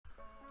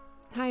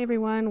Hi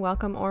everyone,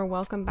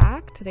 welcome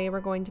back. Today we're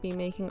going to be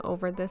making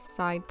over this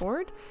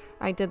sideboard.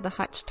 I did the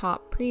hutch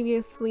top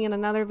previously in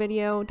another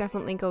video.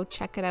 Definitely go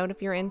check it out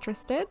if you're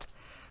interested.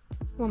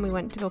 When we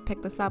went to go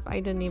pick this up,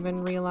 I didn't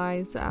even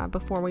realize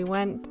before we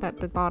went that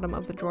the bottom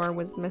of the drawer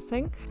was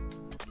missing.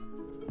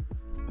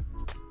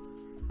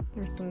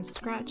 There's some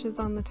scratches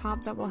on the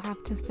top that we'll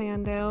have to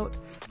sand out,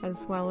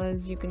 as well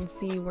as you can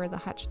see where the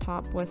hutch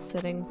top was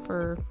sitting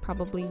for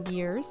probably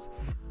years.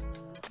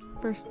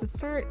 First to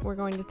start, we're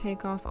going to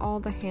take off all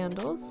the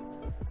handles.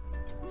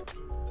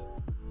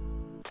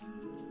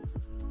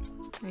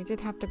 I did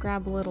have to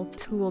grab a little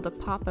tool to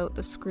pop out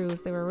the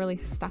screws. They were really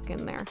stuck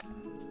in there.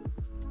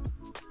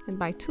 And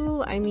by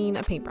tool, I mean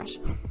a paintbrush.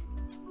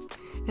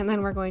 And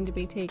then we're going to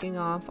be taking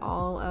off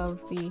all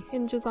of the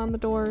hinges on the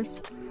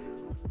doors.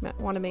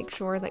 Want to make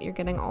sure that you're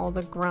getting all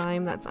the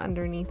grime that's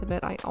underneath of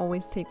it. I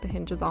always take the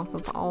hinges off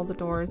of all the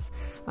doors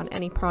on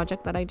any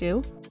project that I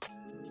do.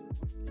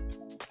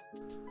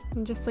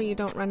 And just so you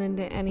don't run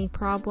into any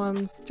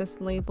problems, just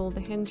label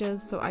the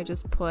hinges. So I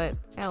just put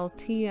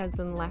LT as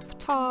in left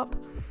top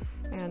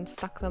and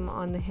stuck them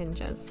on the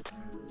hinges.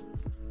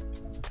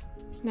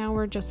 Now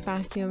we're just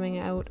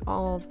vacuuming out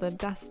all of the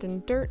dust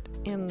and dirt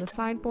in the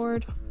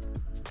sideboard.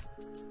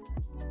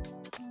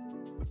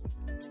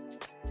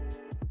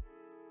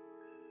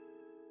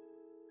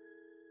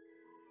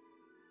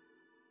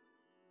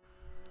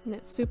 And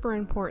it's super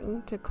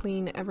important to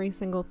clean every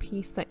single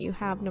piece that you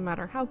have, no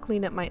matter how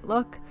clean it might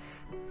look.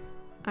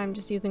 I'm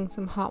just using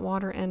some hot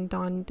water and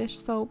Dawn dish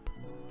soap.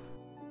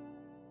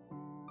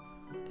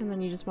 And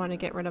then you just want to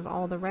get rid of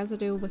all the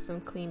residue with some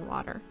clean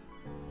water.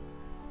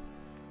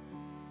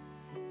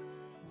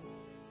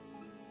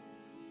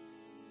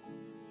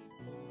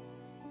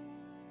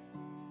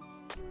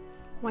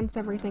 Once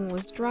everything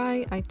was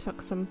dry, I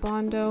took some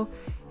Bondo,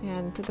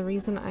 and the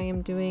reason I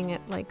am doing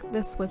it like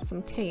this with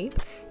some tape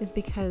is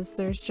because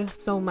there's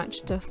just so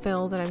much to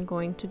fill that I'm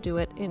going to do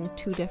it in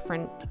two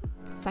different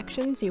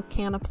sections. You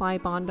can apply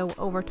Bondo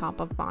over top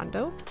of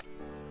Bondo.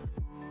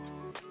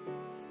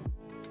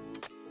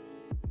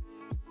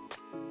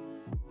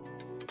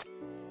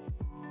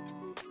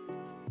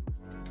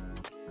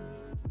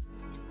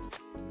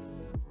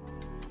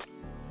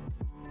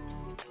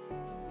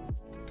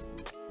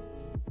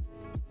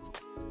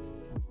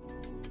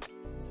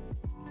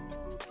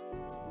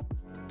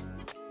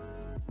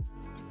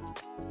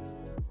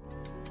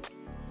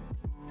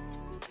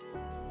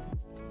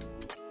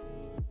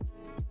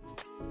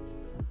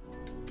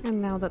 And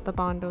now that the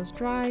Bondo's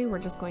dry, we're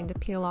just going to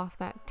peel off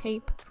that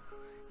tape.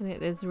 And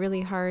it is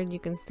really hard, you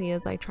can see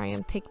as I try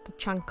and take the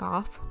chunk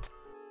off.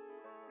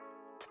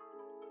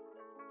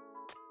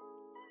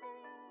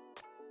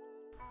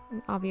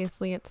 And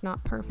obviously it's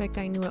not perfect,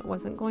 I knew it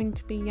wasn't going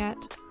to be yet.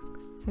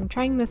 So I'm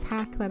trying this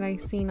hack that I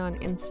seen on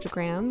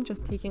Instagram,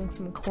 just taking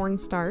some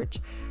cornstarch,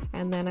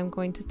 and then I'm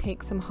going to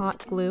take some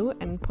hot glue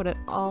and put it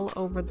all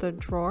over the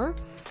drawer.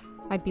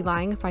 I'd be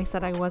lying if I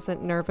said I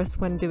wasn't nervous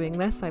when doing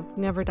this. I've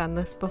never done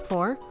this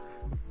before.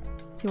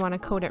 So you want to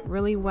coat it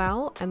really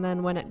well, and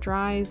then when it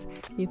dries,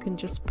 you can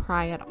just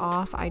pry it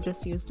off. I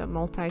just used a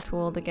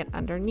multi-tool to get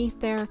underneath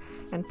there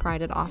and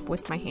pried it off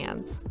with my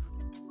hands.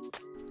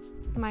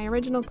 My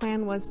original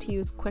plan was to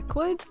use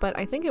Quickwood, but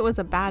I think it was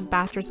a bad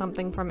batch or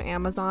something from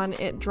Amazon.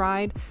 It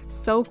dried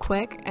so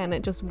quick and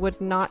it just would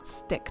not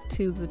stick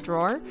to the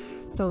drawer.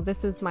 So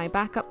this is my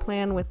backup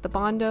plan with the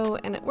Bondo,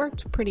 and it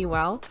worked pretty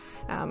well.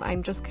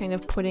 I'm just kind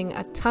of putting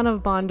a ton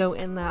of Bondo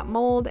in that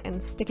mold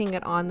and sticking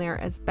it on there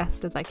as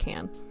best as I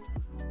can.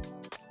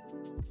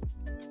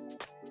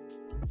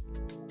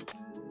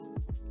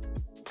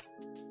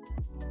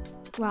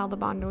 While the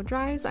Bondo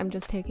dries, I'm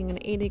just taking an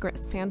 80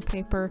 grit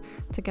sandpaper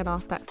to get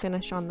off that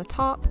finish on the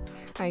top.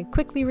 I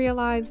quickly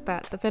realized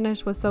that the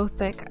finish was so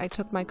thick, I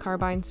took my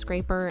Carbide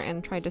Scraper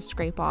and tried to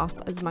scrape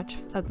off as much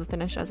of the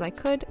finish as I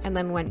could, and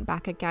then went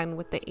back again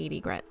with the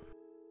 80 grit.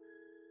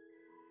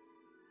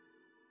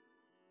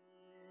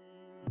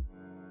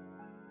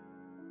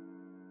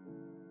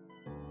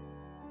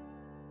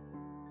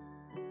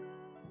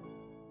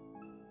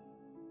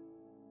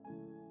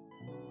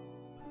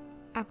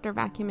 After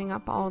vacuuming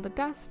up all the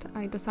dust,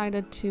 I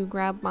decided to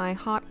grab my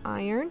hot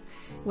iron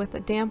with a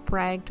damp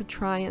rag to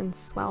try and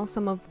swell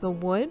some of the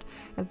wood,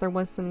 as there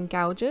was some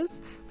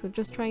gouges. So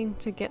just trying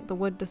to get the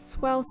wood to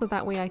swell so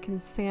that way I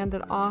can sand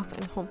it off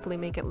and hopefully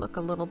make it look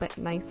a little bit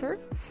nicer.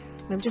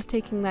 And I'm just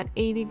taking that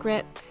 80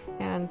 grit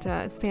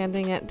and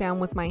sanding it down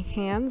with my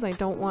hands. I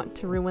don't want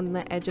to ruin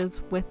the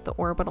edges with the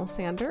orbital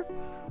sander.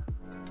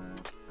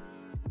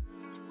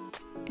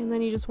 And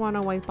then you just want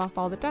to wipe off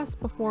all the dust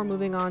before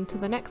moving on to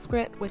the next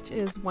grit, which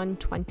is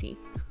 120.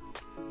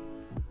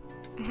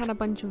 I had a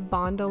bunch of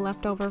Bondo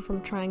left over from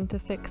trying to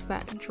fix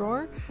that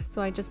drawer,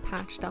 so I just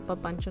patched up a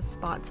bunch of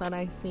spots that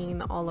I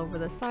seen all over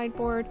the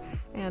sideboard,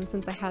 and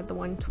since I had the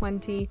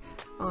 120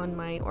 on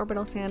my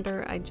orbital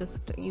sander, I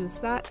just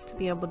used that to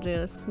be able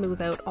to smooth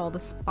out all the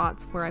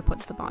spots where I put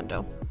the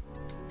Bondo.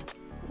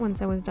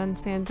 Once I was done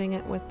sanding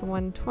it with the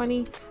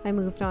 120, I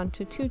moved on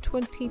to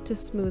 220 to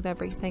smooth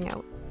everything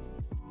out.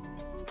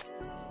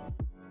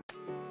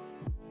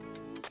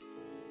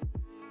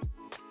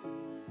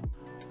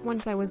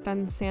 Once I was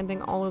done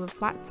sanding all of the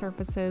flat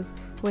surfaces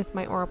with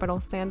my orbital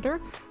sander,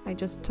 I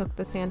just took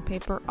the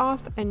sandpaper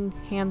off and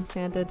hand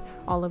sanded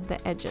all of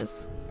the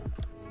edges.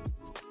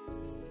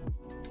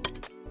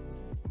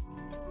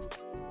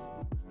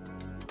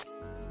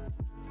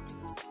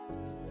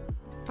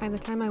 By the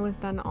time I was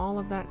done all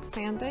of that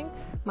sanding,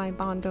 my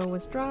Bondo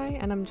was dry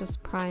and I'm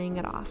just prying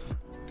it off.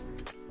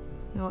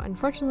 Now,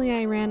 unfortunately,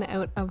 I ran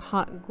out of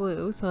hot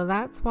glue, so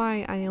that's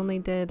why I only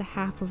did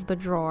half of the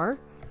drawer.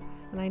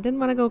 And I didn't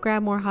want to go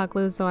grab more hot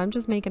glue, so I'm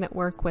just making it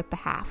work with the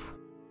half.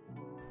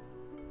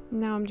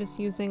 Now I'm just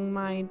using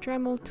my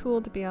Dremel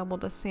tool to be able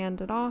to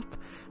sand it off.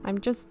 I'm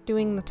just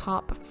doing the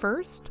top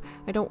first.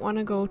 I don't want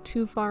to go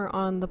too far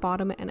on the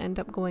bottom and end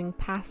up going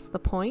past the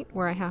point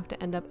where I have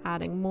to end up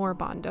adding more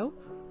Bondo.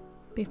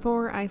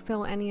 Before I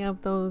fill any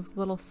of those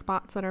little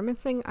spots that are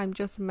missing, I'm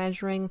just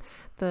measuring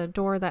the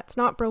door that's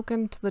not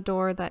broken to the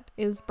door that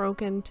is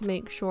broken to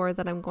make sure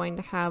that I'm going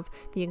to have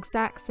the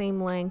exact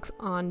same length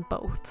on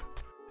both.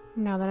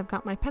 Now that I've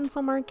got my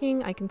pencil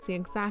marking, I can see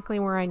exactly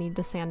where I need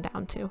to sand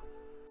down to.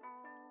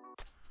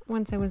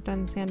 Once I was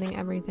done sanding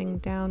everything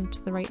down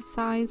to the right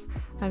size,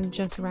 I'm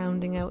just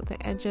rounding out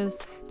the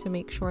edges to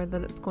make sure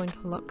that it's going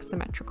to look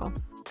symmetrical.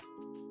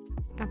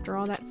 After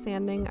all that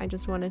sanding, I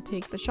just want to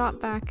take the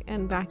shop vac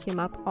and vacuum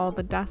up all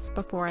the dust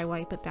before I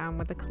wipe it down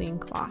with a clean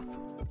cloth.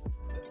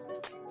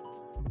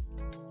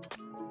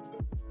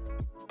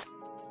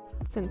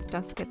 Since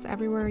dust gets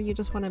everywhere, you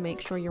just want to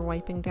make sure you're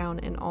wiping down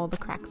in all the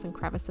cracks and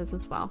crevices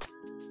as well.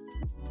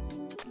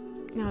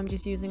 Now I'm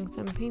just using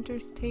some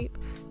painter's tape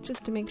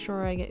just to make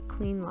sure I get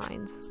clean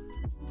lines.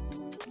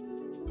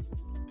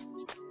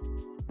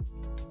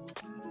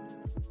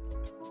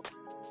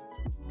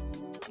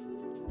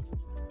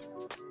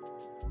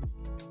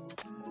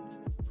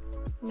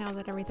 Now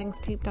that everything's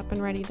taped up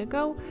and ready to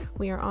go,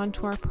 we are on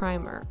to our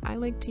primer. I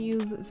like to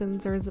use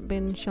Zinsser's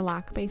Bin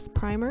Shellac Base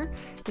Primer.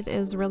 It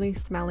is really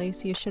smelly,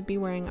 so you should be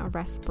wearing a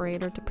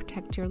respirator to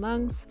protect your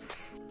lungs.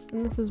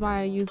 And this is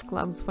why I use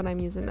gloves when I'm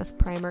using this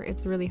primer.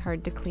 It's really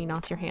hard to clean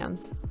off your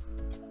hands.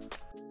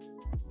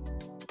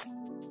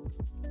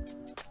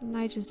 And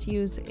I just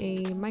use a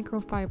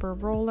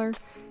microfiber roller.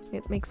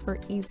 It makes for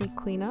easy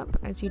cleanup,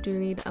 as you do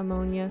need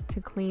ammonia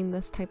to clean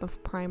this type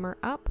of primer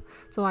up,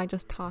 so I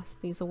just toss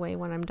these away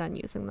when I'm done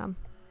using them.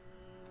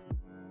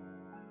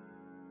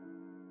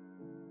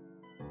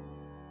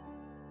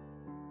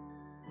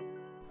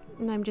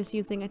 And I'm just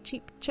using a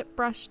cheap chip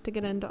brush to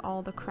get into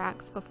all the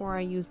cracks before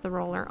I use the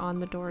roller on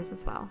the doors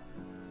as well.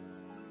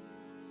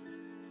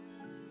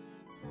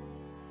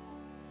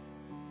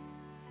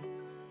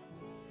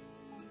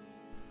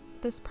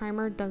 This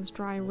primer does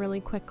dry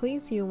really quickly,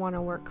 so you want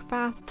to work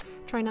fast.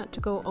 Try not to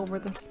go over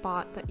the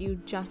spot that you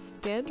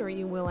just did, or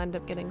you will end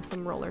up getting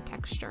some roller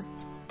texture.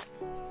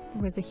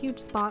 There was a huge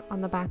spot on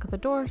the back of the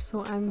door,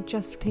 so I'm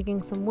just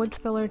taking some wood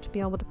filler to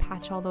be able to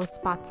patch all those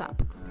spots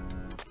up.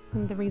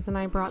 And the reason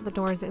I brought the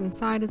doors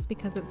inside is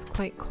because it's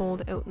quite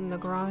cold out in the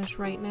garage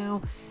right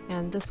now,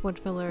 and this wood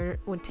filler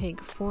would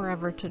take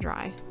forever to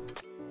dry.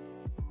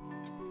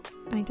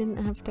 I didn't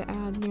have to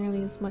add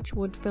nearly as much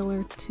wood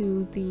filler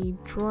to the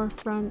drawer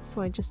front,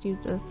 so I just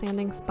used a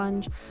sanding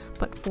sponge,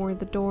 but for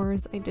the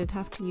doors I did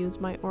have to use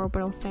my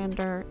orbital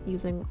sander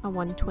using a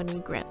 120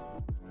 grit.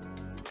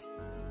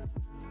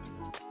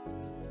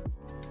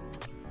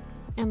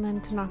 And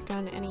then to knock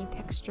down any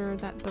texture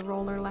that the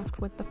roller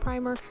left with the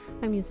primer,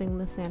 I'm using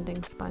the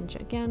sanding sponge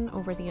again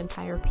over the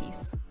entire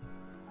piece.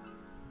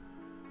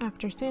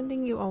 After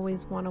sanding, you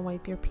always want to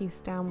wipe your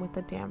piece down with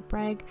a damp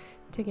rag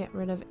to get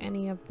rid of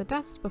any of the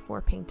dust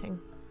before painting.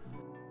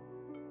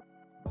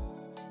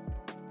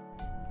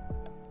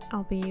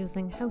 I'll be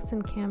using House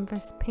and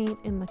Canvas paint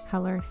in the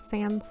color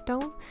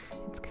Sandstone.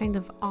 It's kind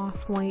of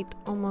off-white,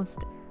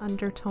 almost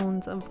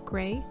undertones of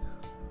gray.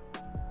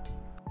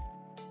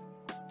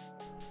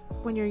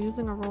 When you're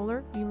using a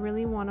roller, you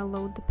really want to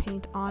load the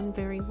paint on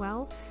very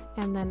well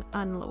and then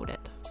unload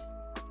it.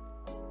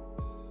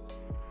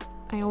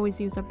 I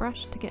always use a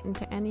brush to get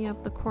into any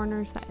of the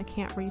corners that I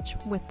can't reach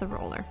with the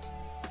roller.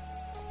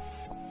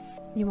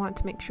 You want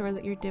to make sure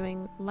that you're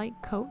doing light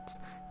coats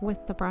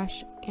with the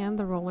brush and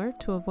the roller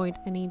to avoid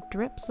any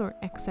drips or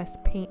excess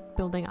paint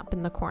building up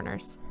in the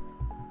corners.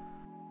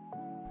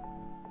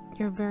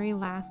 Your very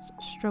last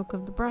stroke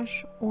of the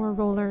brush or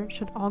roller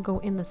should all go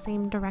in the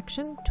same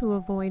direction to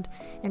avoid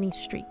any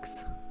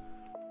streaks.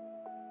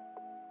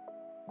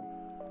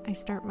 I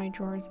start my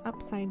drawers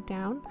upside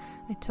down.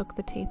 I took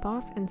the tape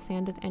off and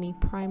sanded any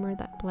primer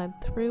that bled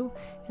through,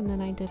 and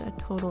then I did a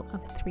total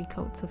of 3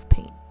 coats of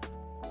paint.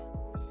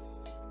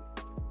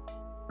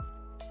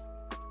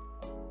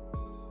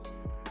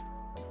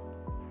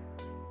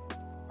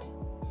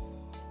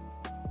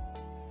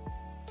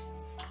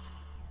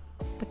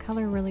 The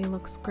color really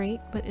looks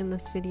great, but in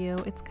this video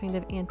it's kind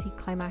of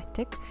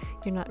anticlimactic.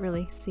 You're not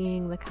really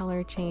seeing the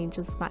color change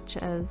as much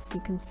as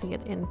you can see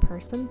it in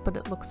person, but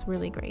it looks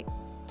really great.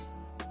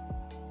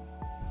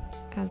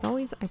 As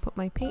always, I put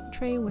my paint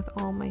tray with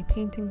all my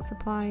painting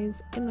supplies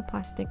in a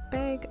plastic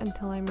bag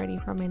until I'm ready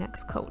for my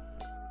next coat.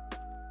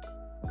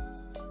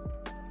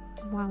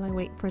 While I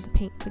wait for the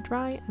paint to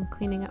dry, I'm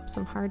cleaning up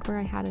some hardware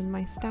I had in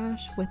my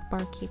stash with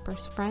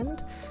Barkeeper's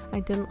Friend.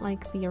 I didn't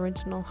like the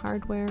original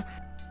hardware,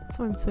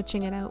 so I'm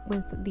switching it out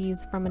with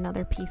these from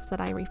another piece that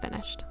I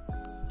refinished.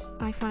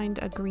 I find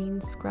a green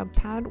scrub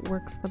pad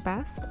works the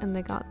best, and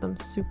they got them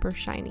super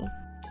shiny.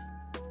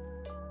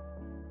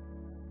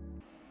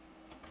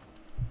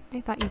 I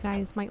thought you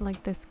guys might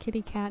like this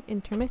kitty cat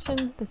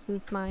intermission. This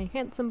is my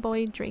handsome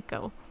boy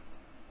Draco.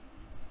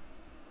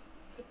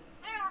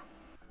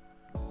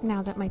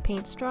 Now that my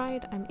paint's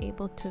dried, I'm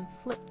able to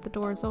flip the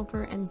doors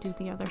over and do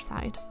the other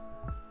side.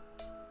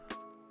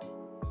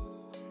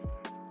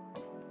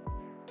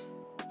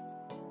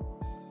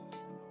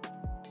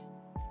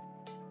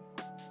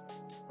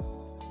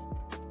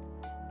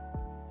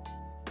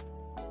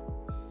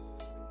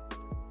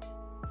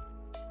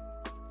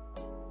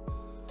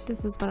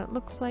 This is what it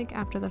looks like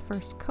after the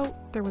first coat.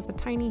 There was a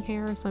tiny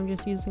hair, so I'm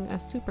just using a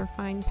super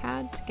fine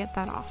pad to get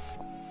that off.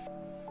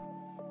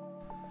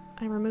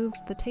 I removed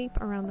the tape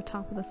around the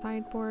top of the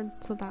sideboard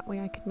so that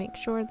way I could make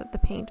sure that the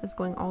paint is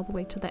going all the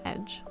way to the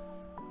edge.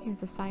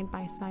 Here's a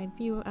side-by-side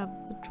view of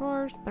the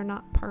drawers. They're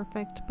not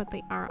perfect, but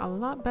they are a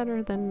lot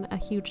better than a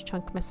huge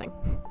chunk missing.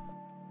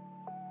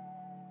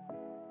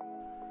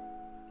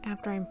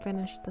 After I'm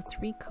finished the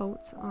 3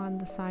 coats on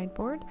the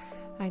sideboard,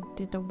 I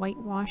did a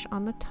whitewash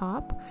on the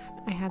top.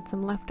 I had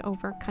some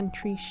leftover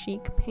country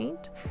chic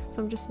paint,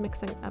 so I'm just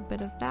mixing a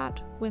bit of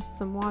that with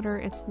some water.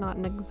 It's not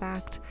an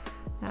exact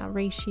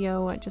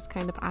ratio, I just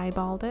kind of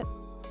eyeballed it.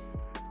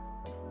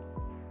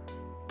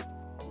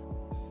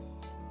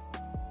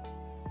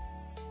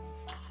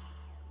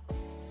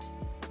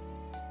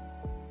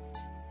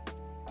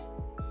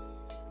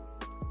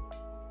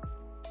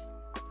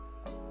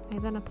 I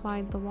then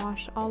applied the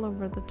wash all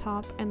over the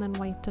top and then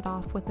wiped it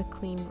off with a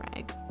clean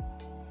rag.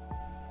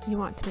 You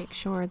want to make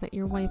sure that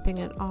you're wiping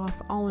it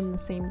off all in the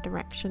same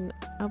direction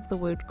of the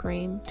wood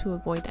grain to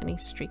avoid any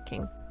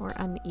streaking or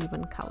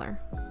uneven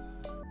color.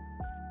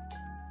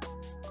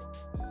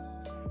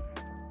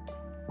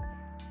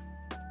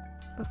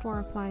 Before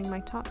applying my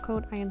top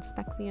coat, I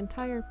inspect the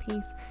entire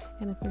piece,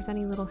 and if there's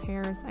any little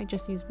hairs, I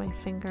just use my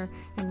finger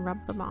and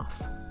rub them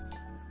off.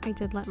 I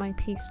did let my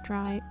piece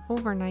dry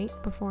overnight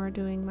before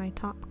doing my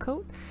top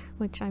coat,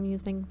 which I'm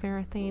using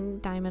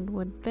Varathane Diamond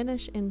Wood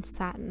Finish in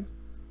satin.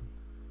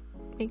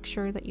 Make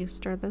sure that you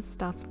stir this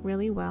stuff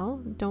really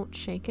well, don't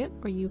shake it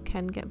or you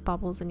can get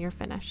bubbles in your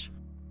finish.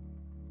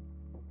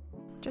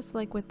 Just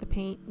like with the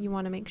paint, you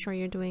want to make sure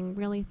you're doing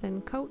really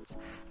thin coats.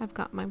 I've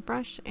got my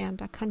brush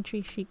and a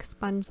country chic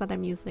sponge that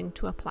I'm using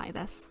to apply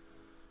this.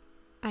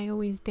 I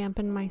always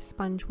dampen my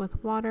sponge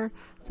with water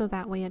so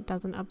that way it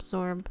doesn't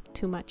absorb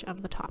too much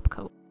of the top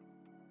coat.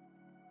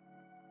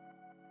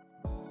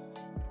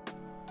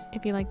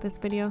 If you like this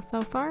video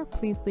so far,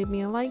 please leave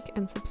me a like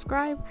and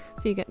subscribe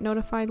so you get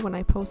notified when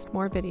I post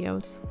more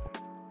videos.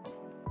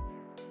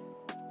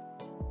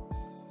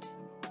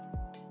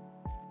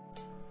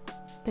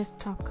 This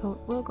top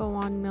coat will go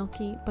on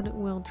milky, but it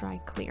will dry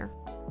clear.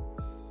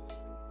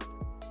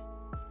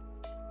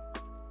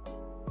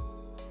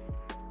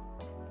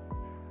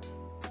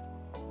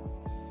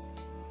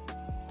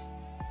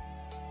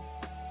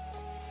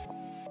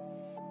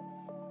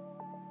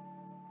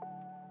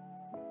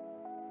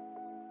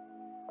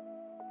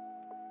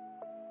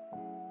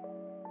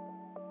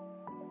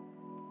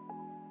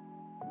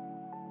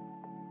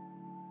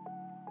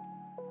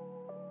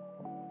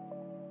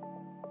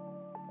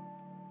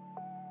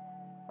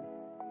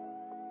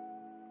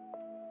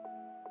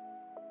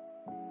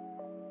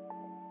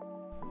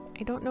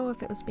 I don't know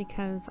if it was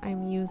because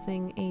I'm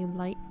using a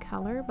light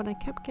color, but I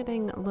kept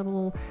getting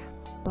little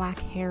black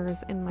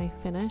hairs in my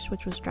finish,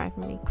 which was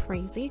driving me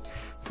crazy.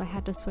 So I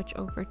had to switch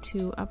over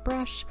to a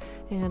brush,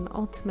 and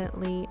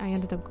ultimately I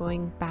ended up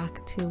going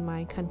back to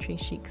my country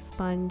chic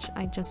sponge.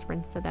 I just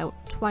rinsed it out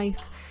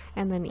twice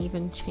and then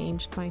even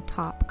changed my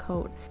top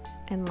coat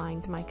and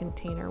lined my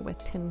container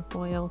with tin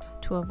foil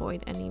to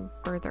avoid any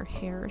further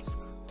hairs.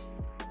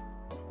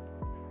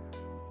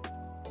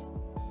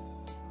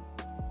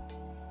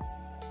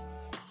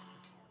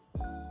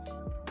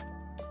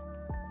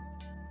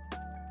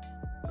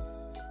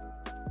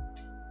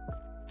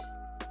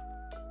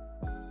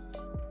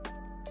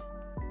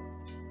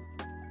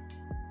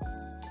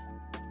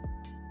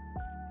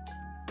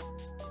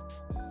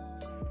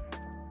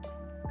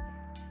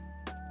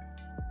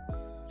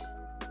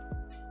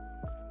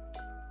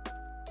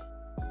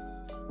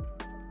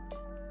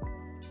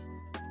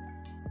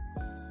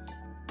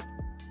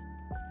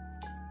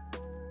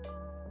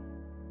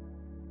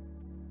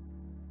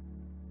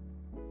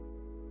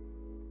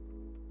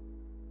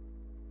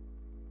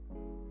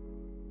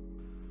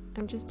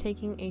 I'm just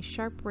taking a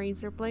sharp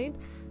razor blade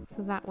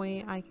so that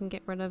way I can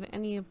get rid of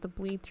any of the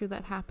bleed through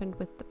that happened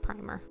with the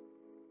primer.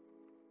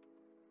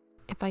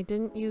 If I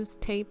didn't use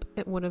tape,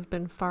 it would have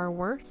been far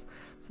worse,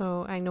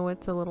 so I know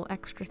it's a little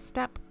extra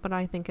step, but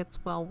I think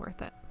it's well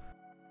worth it.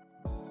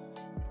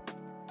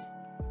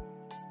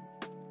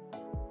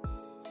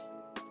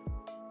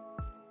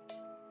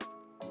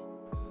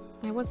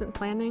 I I wasn't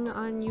planning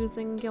on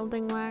using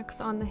gilding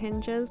wax on the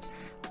hinges,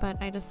 but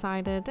I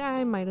decided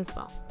I might as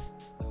well.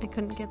 I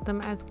couldn't get them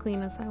as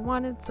clean as I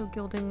wanted, so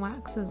gilding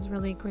wax is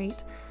really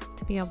great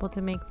to be able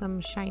to make them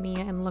shiny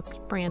and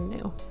look brand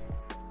new.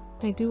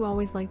 I do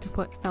always like to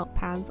put felt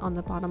pads on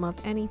the bottom of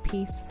any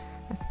piece,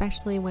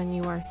 especially when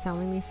you are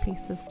selling these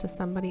pieces to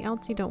somebody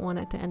else. You don't want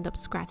it to end up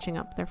scratching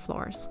up their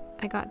floors.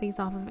 I got these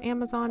off of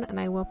Amazon and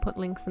I will put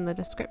links in the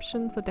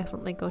description, so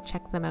definitely go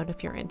check them out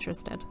if you're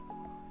interested.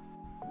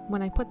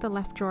 When I put the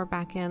left drawer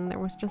back in, there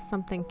was just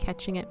something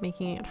catching it,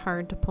 making it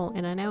hard to pull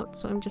in and out,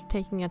 so I'm just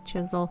taking a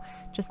chisel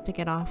just to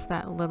get off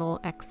that little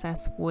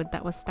excess wood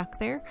that was stuck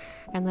there,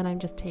 and then I'm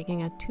just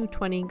taking a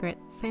 220 grit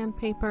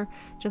sandpaper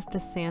just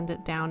to sand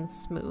it down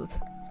smooth.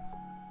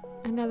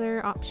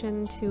 Another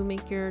option to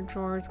make your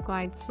drawers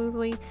glide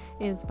smoothly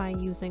is by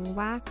using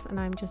wax, and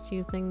I'm just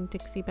using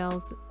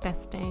Belle's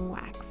Best Dang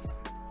Wax.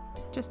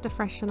 Just to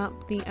freshen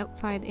up the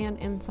outside and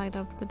inside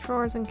of the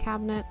drawers and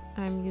cabinet,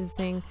 I'm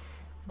using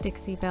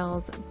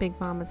Belle's Big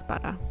Mama's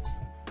Butta.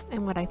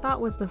 And what I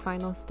thought was the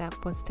final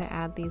step was to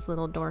add these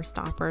little door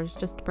stoppers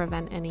just to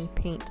prevent any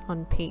paint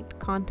on paint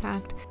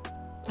contact.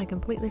 I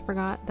completely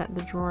forgot that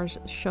the drawers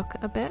shook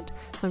a bit,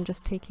 so I'm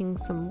just taking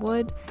some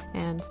wood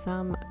and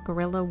some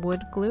Gorilla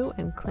Wood glue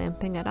and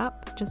clamping it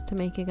up just to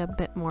make it a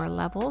bit more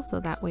level, so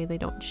that way they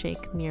don't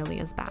shake nearly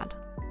as bad.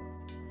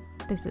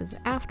 This is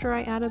after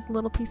I added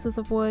little pieces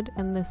of wood,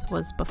 and this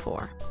was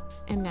before.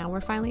 And now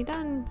we're finally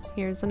done.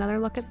 Here's another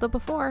look at the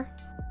before.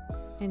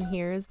 And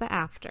here's the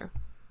after.